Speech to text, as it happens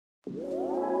So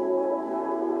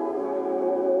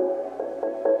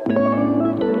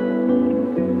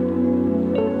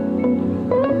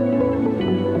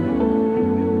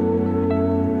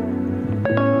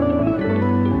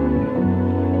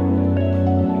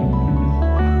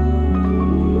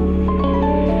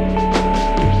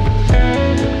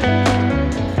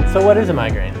what is a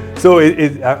migraine? So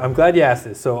I'm glad you asked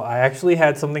this. So I actually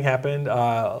had something happen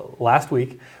last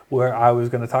week where I was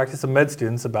going to talk to some med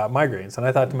students about migraines. And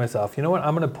I thought to myself, you know what,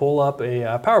 I'm going to pull up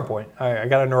a PowerPoint. I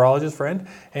got a neurologist friend.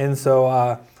 And so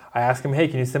I asked him, hey,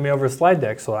 can you send me over a slide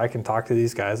deck so I can talk to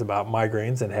these guys about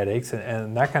migraines and headaches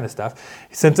and that kind of stuff.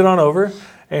 He sent it on over.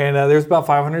 And there's about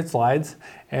 500 slides.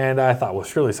 And I thought, well,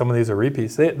 surely some of these are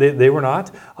repeats. They were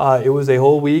not. It was a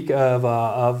whole week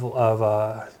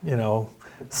of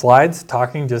slides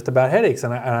talking just about headaches.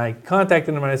 And I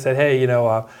contacted him and I said, hey,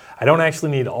 I don't actually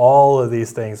need all of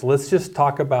these things. Let's just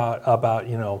talk about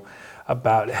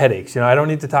headaches. I don't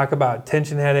need to talk about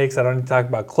tension headaches. I don't need to talk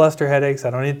about cluster headaches. I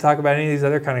don't need to talk about any of these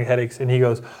other kind of headaches. And he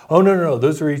goes, oh, no,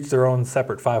 those are each their own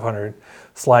separate 500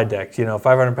 slide decks,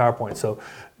 500 PowerPoints. So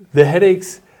the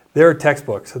headaches, there are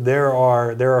textbooks, there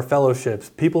are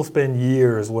fellowships. People spend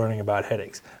years learning about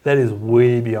headaches. That is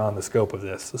way beyond the scope of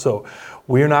this. So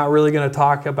we're not really going to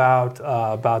talk about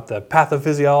the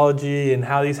pathophysiology and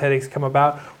how these headaches come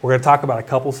about. We're going to talk about a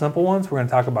couple simple ones. We're going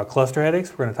to talk about cluster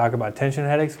headaches. We're going to talk about tension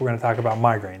headaches. We're going to talk about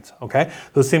migraines. Okay,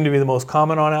 those seem to be the most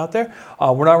common on out there.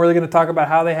 We're not really going to talk about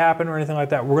how they happen or anything like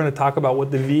that. We're going to talk about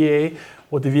what the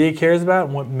VA cares about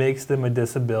and what makes them a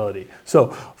disability. So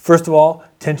first of all,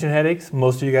 tension headaches.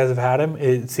 Most of you guys have had them.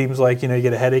 It seems like you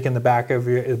get a headache in the back of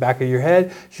your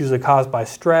head. It's usually caused by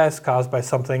stress, caused by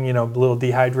something, a little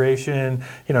dehydration,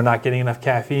 not getting enough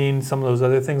caffeine, some of those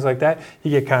other things like that.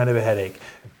 You get kind of a headache.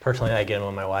 Personally, I get them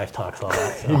when my wife talks all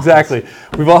that. So. Exactly.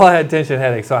 We've all had tension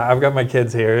headaches. So I've got my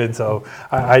kids here, and so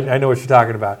I know what you're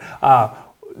talking about.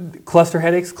 Cluster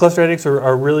headaches. Cluster headaches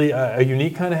are really a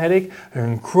unique kind of headache. They're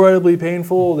incredibly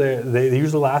painful. They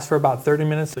usually last for about 30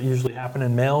 minutes. They usually happen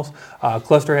in males.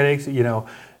 Cluster headaches,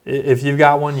 if you've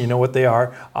got one, you know what they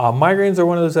are. Migraines are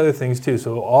one of those other things too.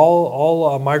 So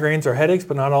all migraines are headaches,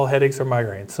 but not all headaches are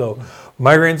migraines. So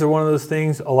migraines are one of those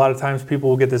things. A lot of times people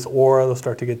will get this aura. They'll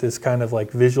start to get this kind of like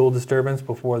visual disturbance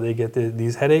before they get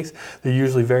these headaches. They're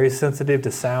usually very sensitive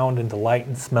to sound and to light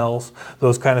and smells,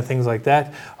 those kind of things like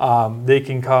that. They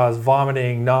can cause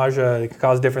vomiting, nausea. They can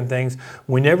cause different things.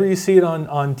 Whenever you see it on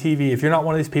TV, if you're not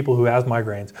one of these people who has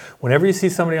migraines, whenever you see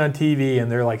somebody on TV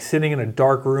and they're like sitting in a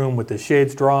dark room with the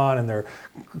shades drawn and they're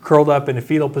curled up in a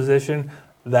fetal position,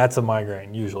 that's a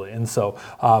migraine usually. And so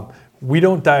we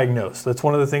don't diagnose. That's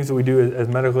one of the things that we do as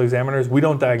medical examiners. We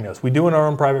don't diagnose. We do in our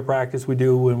own private practice. We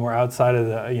do when we're outside of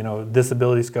the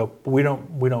disability scope. But we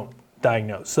don't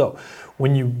diagnose. So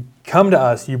when you come to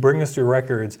us, you bring us your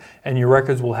records, and your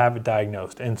records will have it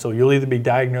diagnosed. And so you'll either be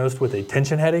diagnosed with a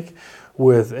tension headache,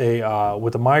 with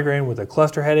a migraine, with a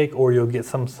cluster headache, or you'll get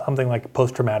something like a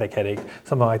post-traumatic headache,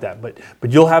 something like that. But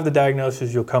you'll have the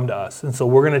diagnosis, you'll come to us. And so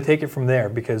we're going to take it from there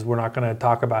because we're not going to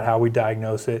talk about how we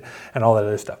diagnose it and all that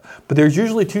other stuff. But there's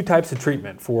usually two types of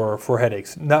treatment for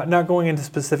headaches. Not going into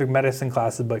specific medicine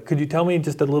classes, but could you tell me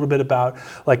just a little bit about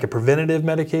like a preventative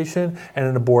medication and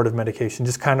an abortive medication,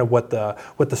 just kind of what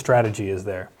the strategy is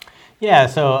there? Yeah,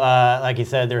 so like you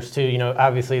said, there's two,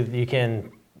 obviously you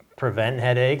can prevent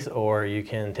headaches, or you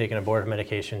can take an abortive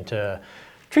medication to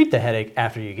treat the headache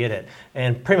after you get it.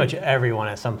 And pretty much everyone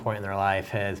at some point in their life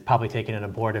has probably taken an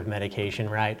abortive medication,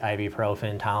 right?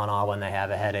 Ibuprofen, Tylenol when they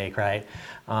have a headache, right?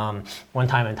 One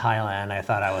time in Thailand, I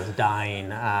thought I was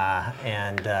dying,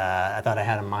 and I thought I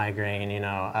had a migraine,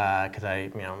 because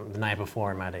the night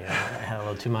before I had a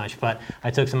little too much, but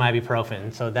I took some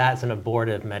ibuprofen, so that's an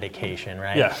abortive medication,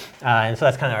 right? Yeah. And so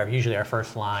that's kind of usually our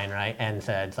first line, right?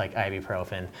 NSAIDs like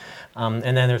ibuprofen. And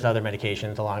then there's other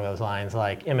medications along those lines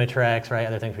like Imitrex, right?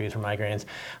 Other things we use for migraines.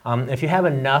 If you have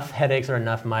enough headaches or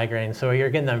enough migraines, so you're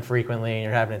getting them frequently and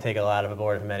you're having to take a lot of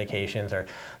abortive medications or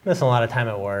missing a lot of time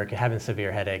at work, you're having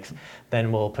severe headaches,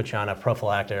 then we'll put you on a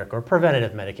prophylactic or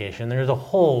preventative medication. There's a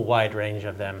whole wide range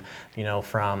of them,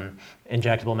 from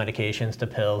injectable medications to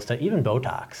pills to even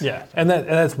Botox. Yeah, and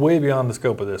that's way beyond the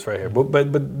scope of this right here.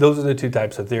 But those are the two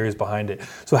types of theories behind it.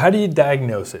 So how do you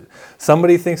diagnose it?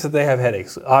 Somebody thinks that they have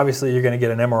headaches. Obviously, you're going to get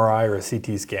an MRI or a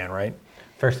CT scan, right?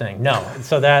 First thing, no.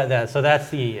 So that's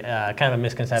the kind of a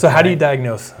misconception. So how do you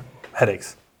diagnose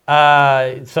headaches?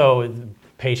 So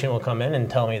patient will come in and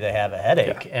tell me they have a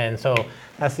headache, and so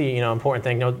that's the important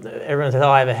thing. Everyone says, "Oh,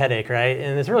 I have a headache," right?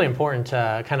 And it's really important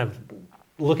to kind of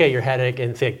look at your headache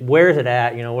and say, where is it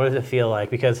at? What does it feel like?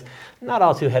 Because not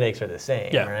all 2 headaches are the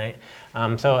same, right?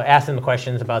 So ask them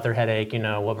questions about their headache,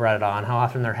 what brought it on, how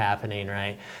often they're happening,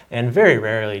 right? And very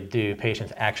rarely do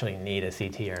patients actually need a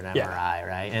CT or an MRI,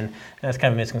 right? And that's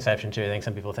kind of a misconception too. I think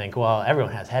some people think, well,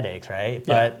 everyone has headaches, right?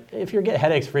 But if you get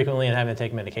headaches frequently and having to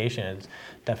take medication, it's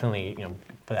definitely,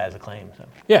 put that as a claim. So.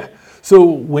 Yeah. So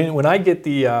when I get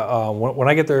the when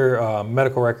I get their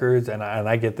medical records and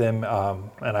I get them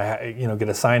and I get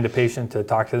assigned a patient to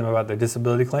talk to them about their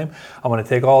disability claim, I'm going to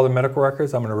take all the medical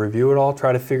records. I'm going to review it all,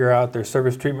 try to figure out their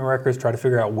service treatment records, try to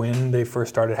figure out when they first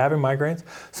started having migraines.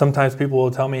 Sometimes people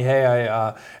will tell me, hey,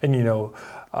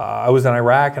 I was in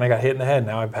Iraq and I got hit in the head.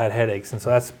 Now I've had headaches, and so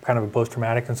that's kind of a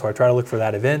post-traumatic. And so I try to look for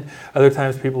that event. Other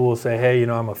times people will say, hey,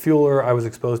 I'm a fueler. I was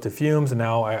exposed to fumes, and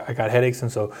now I got headaches.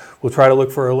 And so we'll try to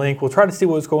look for a link. We'll try to see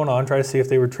what's going on. Try to see if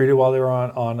they were treated while they were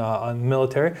on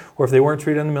military, or if they weren't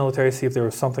treated in the military. See if there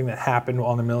was something that happened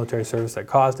on the military service that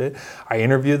caused it. I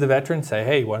interview the veteran. Say,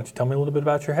 hey, why don't you tell me a little bit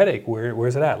about your headache?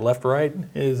 Where's it at? Left, right?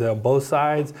 Is it on both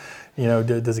sides?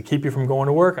 Does it keep you from going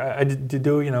to work? I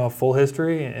do a full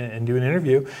history and do an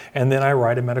interview, and then I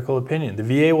write a medical opinion. The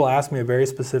VA will ask me a very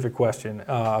specific question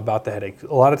about the headache.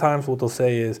 A lot of times what they'll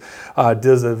say is,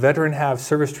 does the veteran have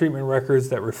service treatment records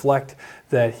that reflect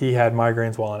that he had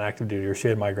migraines while on active duty, or she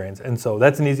had migraines? And so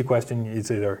that's an easy question.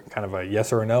 It's either kind of a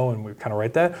yes or a no, and we kind of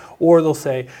write that. Or they'll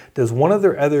say, does one of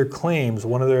their other claims,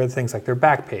 one of their other things like their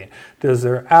back pain, does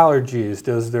their allergies,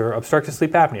 does their obstructive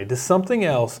sleep apnea, does something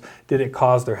else, did it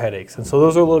cause their headaches? And so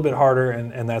those are a little bit harder,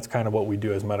 and that's kind of what we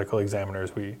do as medical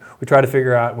examiners. We try to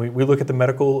figure out, we look at the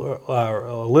medical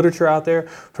literature out there,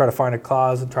 try to find a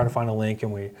cause and try to find a link,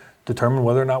 and we determine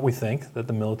whether or not we think that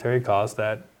the military caused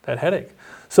that headache.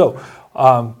 So,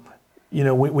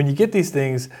 when you get these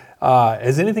things,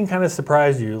 has anything kind of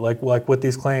surprised you, like with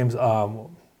these claims?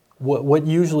 What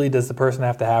usually does the person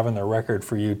have to have in their record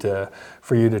for you to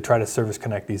try to service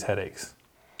connect these headaches?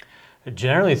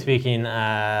 Generally speaking,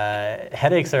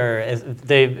 headaches are,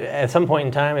 at some point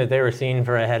in time, if they were seen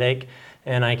for a headache,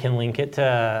 and I can link it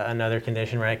to another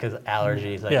condition, right? Because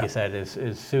allergies, like you said,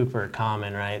 is super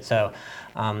common, right? So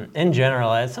in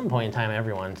general, at some point in time,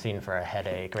 everyone's seen for a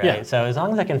headache, right? Yeah. So as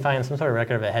long as I can find some sort of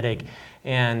record of a headache,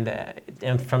 and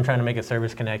if I'm trying to make a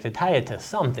service connected, tie it to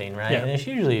something, right? Yeah. And it's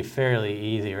usually fairly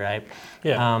easy, right?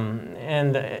 Yeah.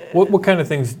 What kind of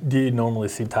things do you normally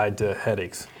see tied to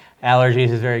headaches? Allergies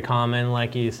is very common,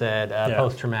 like you said,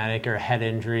 post-traumatic or head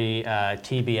injury,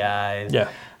 TBIs. Yeah.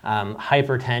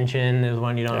 Hypertension is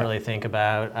one you don't really think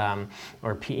about,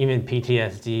 or even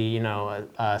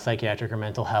PTSD, psychiatric or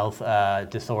mental health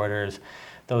disorders.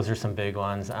 Those are some big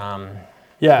ones.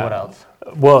 What else?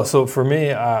 Well, so for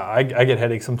me, I get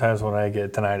headaches sometimes when I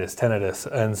get tinnitus,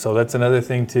 and so that's another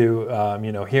thing too.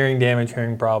 Hearing damage,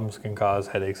 hearing problems can cause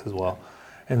headaches as well.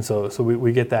 And so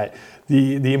we get that.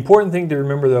 The important thing to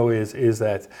remember, though, is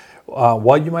that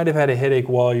while you might have had a headache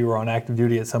while you were on active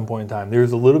duty at some point in time,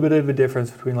 there's a little bit of a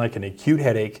difference between like an acute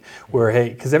headache where,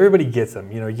 because everybody gets them,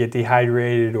 you get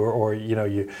dehydrated or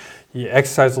you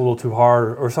exercise a little too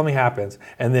hard or something happens,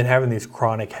 and then having these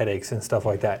chronic headaches and stuff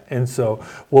like that. And so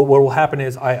what will happen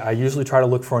is I usually try to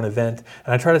look for an event,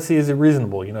 and I try to see, is it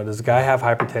reasonable? Does the guy have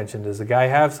hypertension? Does the guy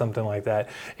have something like that?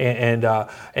 And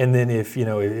then if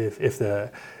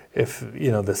the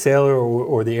sailor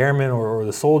or the airman or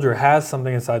the soldier has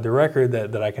something inside the record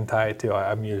that I can tie it to,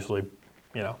 I'm usually,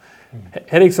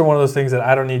 headaches are one of those things that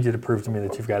I don't need you to prove to me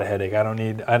that you've got a headache. I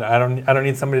don't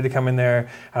need somebody to come in there.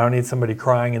 I don't need somebody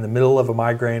crying in the middle of a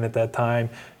migraine at that time.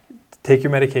 Take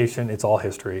your medication. It's all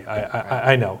history.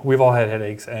 I know we've all had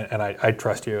headaches, and I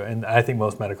trust you, and I think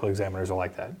most medical examiners are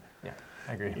like that. Yeah,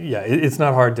 I agree. Yeah, it's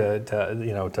not hard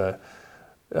to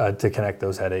connect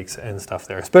those headaches and stuff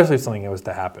there, especially if something was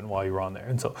to happen while you were on there.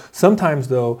 And so sometimes,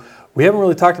 though, we haven't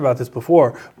really talked about this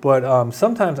before, but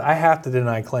sometimes I have to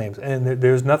deny claims, and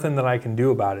there's nothing that I can do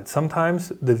about it. Sometimes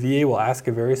the VA will ask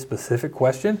a very specific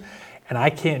question, and I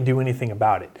can't do anything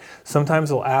about it. Sometimes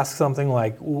they'll ask something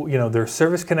like, they're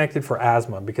service connected for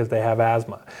asthma because they have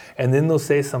asthma. And then they'll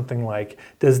say something like,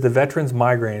 does the veteran's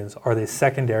migraines, are they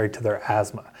secondary to their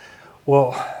asthma?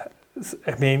 Well,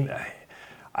 I mean,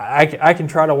 I can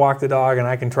try to walk the dog, and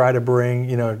I can try to bring,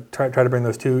 try to bring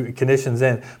those two conditions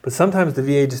in. But sometimes the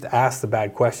VA just asks the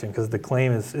bad question because the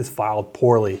claim is filed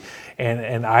poorly.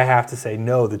 And I have to say,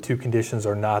 no, the two conditions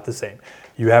are not the same.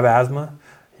 You have asthma,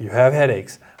 you have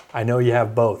headaches. I know you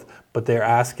have both, but they're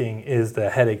asking, is the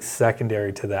headache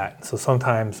secondary to that? So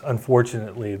sometimes,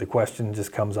 unfortunately, the question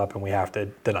just comes up and we have to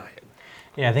deny it.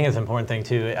 Yeah, I think it's an important thing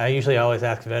too. I usually always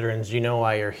ask veterans, do you know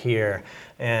why you're here?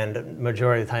 And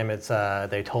majority of the time it's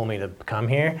they told me to come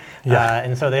here. Yeah.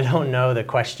 And so they don't know the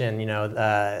question,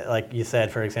 like you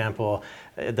said, for example,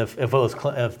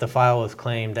 if the file was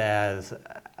claimed as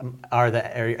are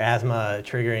your asthma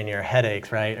triggering your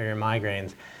headaches, right, or your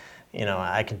migraines,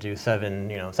 I could do 7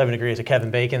 degrees of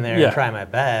Kevin Bacon there and try my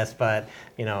best, but,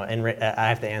 I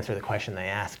have to answer the question they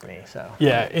ask me, so.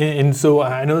 Yeah, and so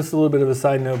I know this is a little bit of a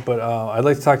side note, but I'd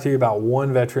like to talk to you about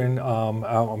one veteran.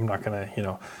 I'm not going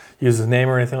to, use his name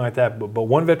or anything like that, but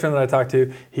one veteran that I talked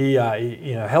to, he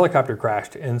helicopter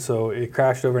crashed, and so it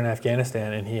crashed over in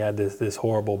Afghanistan, and he had this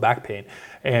horrible back pain,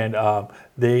 and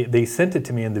they sent it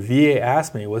to me, and the VA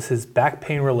asked me, was his back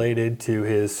pain related to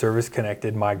his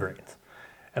service-connected migraines?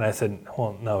 And I said,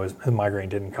 well, no, his migraine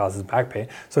didn't cause his back pain.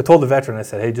 So I told the veteran, I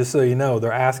said, hey, just so you know,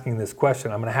 they're asking this question.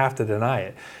 I'm going to have to deny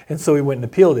it. And so he went and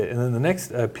appealed it. And then the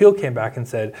next appeal came back and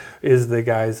said, is the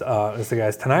guy's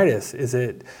tinnitus,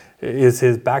 is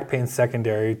his back pain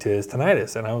secondary to his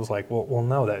tinnitus? And I was like, well,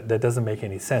 no, that doesn't make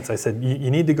any sense. I said,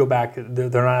 you need to go back. They're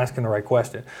not asking the right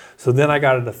question. So then I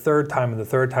got it a third time, and the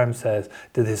third time says,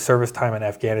 did his service time in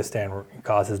Afghanistan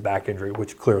cause his back injury,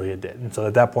 which clearly it did. And so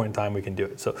at that point in time, we can do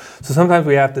it. So sometimes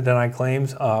we have to deny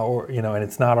claims, and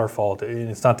it's not our fault.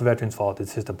 It's not the veteran's fault.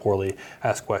 It's just a poorly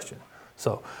asked question.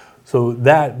 So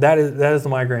that is the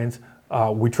migraines.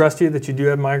 We trust you that you do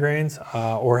have migraines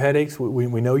or headaches.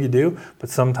 We know you do, but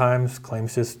sometimes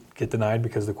claims just get denied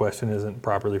because the question isn't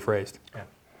properly phrased. Yeah.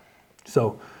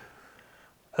 So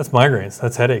that's migraines,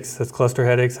 that's headaches, that's cluster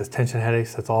headaches, that's tension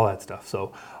headaches, that's all that stuff.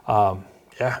 So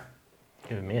yeah.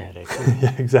 Giving me a headache.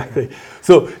 Yeah, exactly.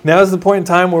 So now is the point in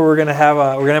time where we're gonna have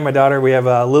my daughter. We have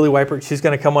Lily Weipert. She's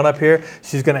gonna come on up here.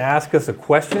 She's gonna ask us a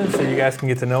question so you guys can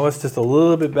get to know us just a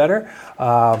little bit better.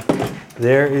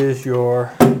 There is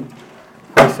your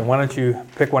question. Why don't you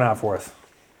pick one out for us?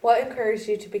 What encouraged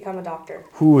you to become a doctor?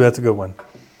 Ooh, that's a good one.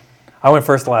 I went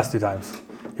first the last 2 times.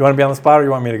 You want to be on the spot or you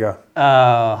want me to go?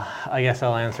 I guess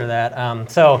I'll answer that.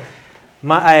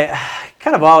 I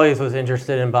kind of always was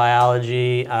interested in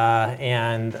biology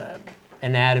and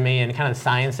anatomy and kind of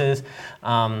sciences.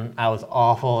 I was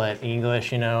awful at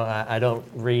English, I don't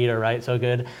read or write so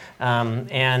good.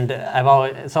 And I've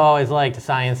always liked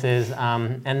sciences.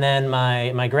 And then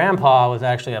my grandpa was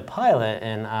actually a pilot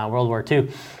in World War II.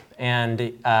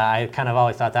 And I kind of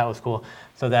always thought that was cool.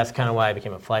 So that's kind of why I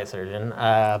became a flight surgeon.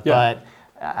 But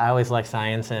I always liked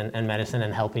science and medicine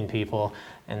and helping people.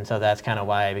 And so that's kind of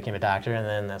why I became a doctor. And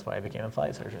then that's why I became a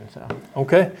flight surgeon. So.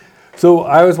 Okay. So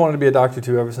I always wanted to be a doctor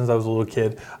too, ever since I was a little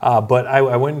kid. But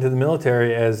I went into the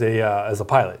military as a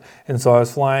pilot, and so I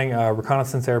was flying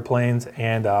reconnaissance airplanes.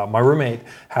 And my roommate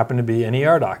happened to be an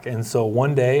ER doc, and so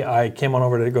one day I came on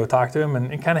over to go talk to him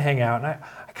and kind of hang out. And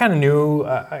I kind of knew,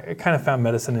 I kind of found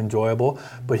medicine enjoyable,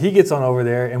 but he gets on over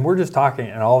there and we're just talking,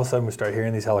 and all of a sudden we start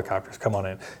hearing these helicopters come on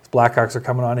in. These Blackhawks are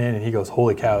coming on in, and he goes,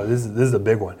 holy cow, this is a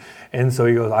big one. And so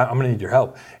he goes, I'm gonna need your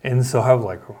help. And so I was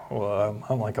like, well,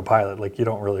 I'm like a pilot, like you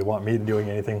don't really want me doing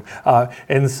anything.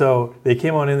 And so they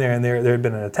came on in there, and there had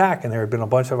been an attack, and there had been a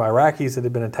bunch of Iraqis that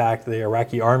had been attacked, the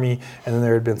Iraqi army, and then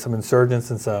there had been some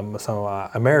insurgents and some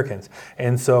Americans.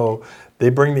 And so they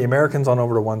bring the Americans on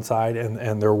over to one side,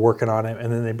 and they're working on it,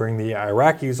 and then they bring the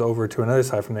Iraqis over to another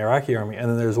side from the Iraqi army, and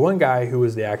then there's one guy who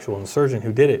was the actual insurgent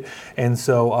who did it. And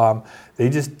so they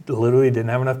just literally didn't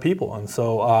have enough people, and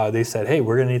so they said, hey,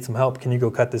 we're gonna need some help. Can you go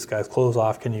cut this guy's clothes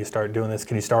off? Can you start doing this?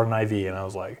 Can you start an IV? And I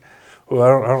was like,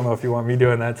 well, I don't know if you want me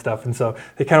doing that stuff. And so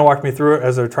they kind of walked me through it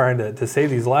as they're trying to save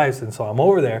these lives. And so I'm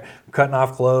over there cutting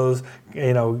off clothes,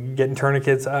 getting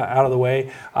tourniquets out of the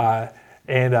way.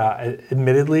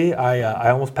 Admittedly, I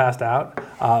almost passed out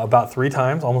about 3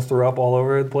 times, almost threw up all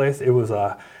over the place. It was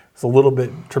a little bit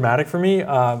traumatic for me.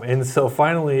 And so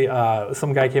finally,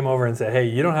 some guy came over and said, hey,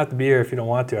 you don't have to be here if you don't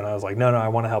want to. And I was like, no, I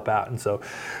want to help out. And so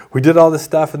we did all this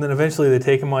stuff. And then eventually they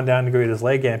take him on down to go get his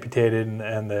leg amputated.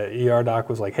 And the ER doc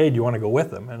was like, hey, do you want to go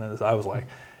with him? And I was like,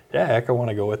 yeah, heck, I want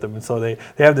to go with them. And so they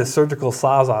have this surgical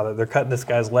sawzall that they're cutting this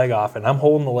guy's leg off. And I'm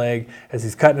holding the leg as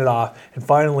he's cutting it off. And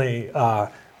finally, the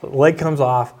leg comes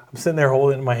off. I'm sitting there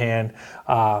holding it in my hand.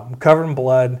 I'm covered in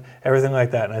blood, everything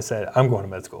like that. And I said, I'm going to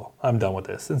med school. I'm done with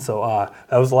this. And so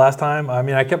that was the last time. I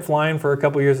mean, I kept flying for a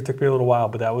couple of years. It took me a little while,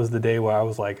 but that was the day where I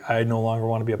was like, I no longer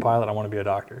want to be a pilot. I want to be a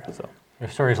doctor. So. Your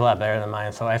story's a lot better than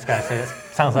mine, so I just gotta say, it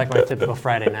sounds like my typical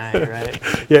Friday night, right?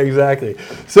 Yeah, exactly.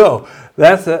 So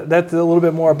that's a little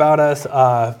bit more about us.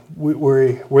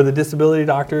 We're the disability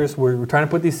doctors. We're trying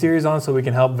to put these series on so we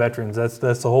can help veterans. That's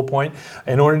the whole point.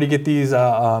 In order to get these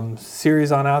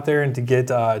series on out there and to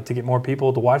get more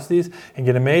people to watch these and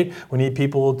get them made, we need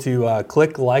people to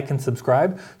click, like, and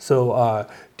subscribe. So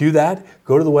do that.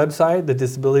 Go to the website, the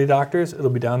Disability Doctors. It'll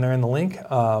be down there in the link.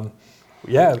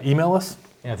 Email us.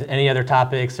 If there's any other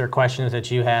topics or questions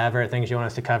that you have or things you want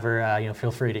us to cover,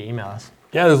 feel free to email us.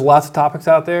 Yeah, there's lots of topics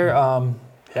out there.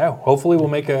 Hopefully we'll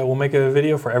make a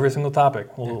video for every single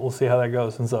topic. We'll see how that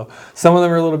goes. And so some of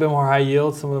them are a little bit more high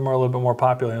yield, some of them are a little bit more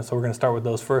popular, and so we're going to start with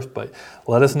those first. But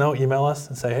let us know, email us,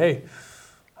 and say, hey,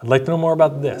 I'd like to know more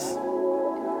about this.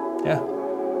 Yeah.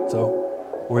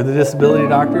 So we're the Disability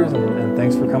Doctors, and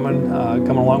thanks for coming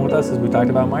along with us as we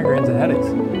talked about migraines and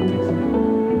headaches.